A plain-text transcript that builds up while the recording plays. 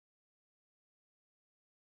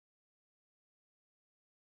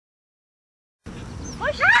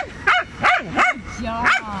job.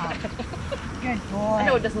 Good boy. I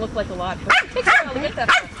know it doesn't look like a lot, but it takes a while to get that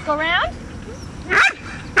far. Go around.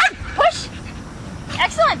 Push.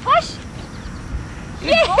 Excellent. Push. Yay!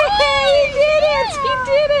 He did it! He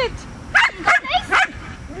did it!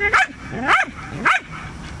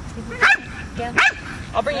 Yeah.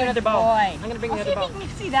 I'll bring you another ball. Boy. I'm going to bring you another ball. See if you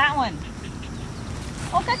can see that one.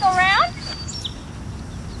 Okay, go around.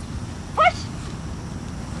 Push.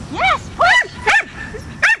 Yes, push.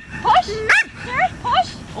 Push. Doris, push.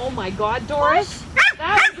 Oh my God, Doris.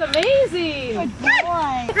 That was amazing. Good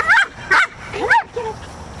boy. Come on, get it.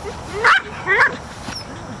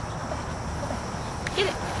 Get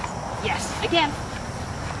it. Yes, again.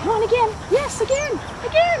 Come on, again. Yes, again.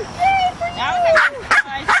 Again. Yay for you.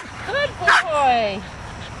 Good boy.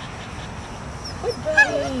 Good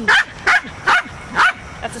buddy.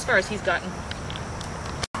 That's as far as he's gotten.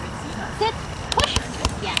 Sit. Push.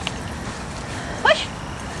 Yes. Push.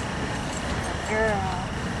 Girl.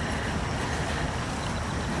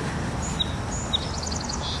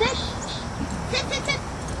 Sit. Sit, sit, sit.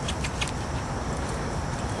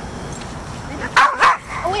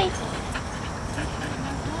 Away.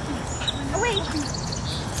 Away.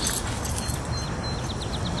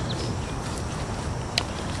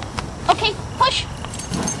 Okay, push.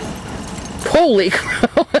 Holy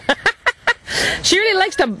crow. She really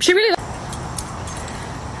likes to, Good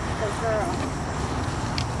girl.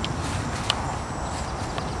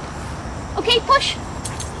 Okay, push.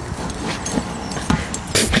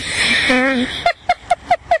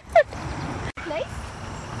 Nice.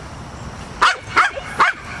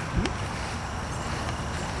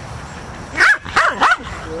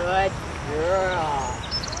 Good girl.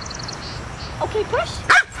 Okay, push.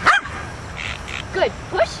 Good,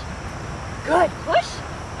 push. Good, push.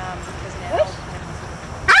 Because now Push.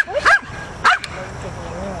 Push.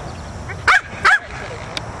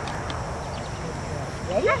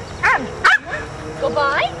 Ready? Go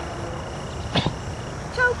by.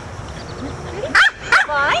 Choke. Ready? Go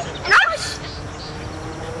by and push.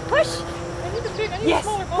 Push. Yes,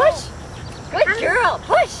 push. Good girl.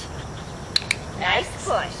 Push. Nice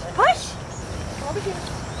push. Push.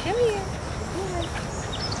 Come here.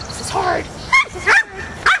 This is hard. This is hard.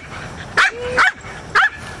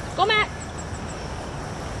 Go, Matt.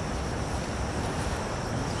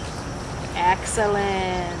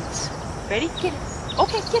 Excellent. Ready? Get it.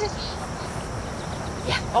 Okay, get it.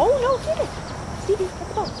 Yeah. Oh, no, get it. Stevie, get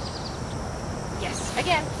the ball. Yes.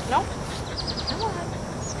 Again. No. Come on.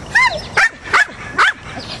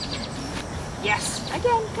 Again. Yes.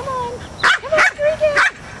 Again. Come on. Come on, again.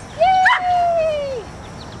 Yay!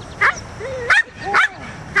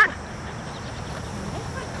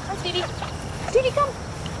 Come, Stevie. Stevie, come.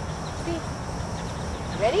 Steve.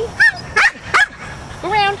 Ready? Go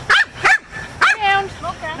around. Around.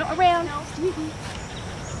 No, around. Stevie.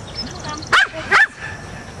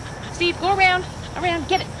 Steve, go around. Around.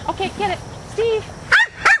 Get it. Okay, get it. Steve.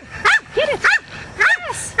 Get it.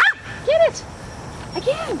 Yes. Get it.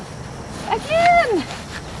 Again. Again.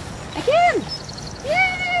 Again.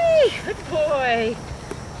 Yay. Good boy.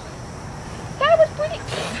 That was pretty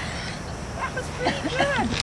good.